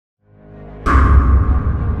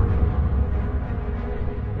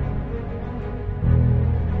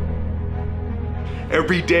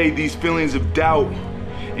Every day, these feelings of doubt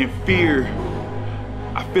and fear,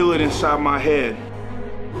 I feel it inside my head.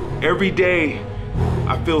 Every day,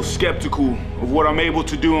 I feel skeptical of what I'm able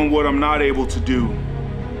to do and what I'm not able to do.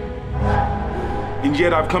 And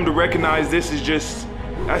yet I've come to recognize that's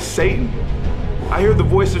Satan. I hear the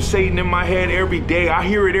voice of Satan in my head every day. I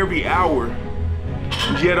hear it every hour.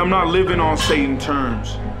 And yet I'm not living on Satan's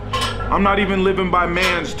terms. I'm not even living by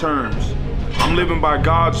man's terms. I'm living by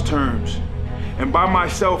God's terms. And by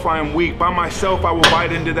myself, I am weak. By myself, I will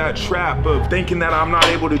bite into that trap of thinking that I'm not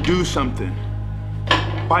able to do something.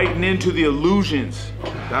 Biting into the illusions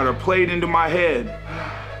that are played into my head.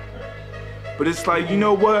 But it's like, you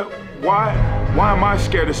know what? Why am I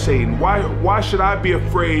scared of Satan? Why should I be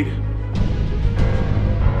afraid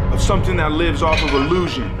of something that lives off of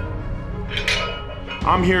illusion?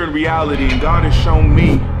 I'm here in reality, and God has shown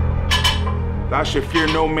me that I should fear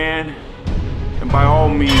no man, and by all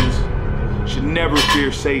means, should never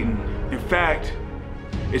fear Satan. In fact,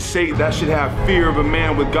 it's Satan that should have fear of a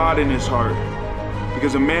man with God in his heart.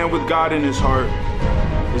 Because a man with God in his heart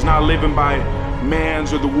is not living by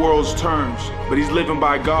man's or the world's terms, but he's living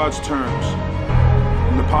by God's terms.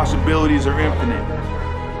 And the possibilities are infinite.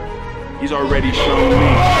 He's already shown me.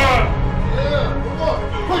 Yeah, come on,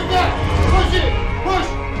 push that, push it, push.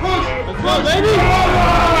 Let's go,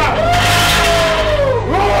 baby!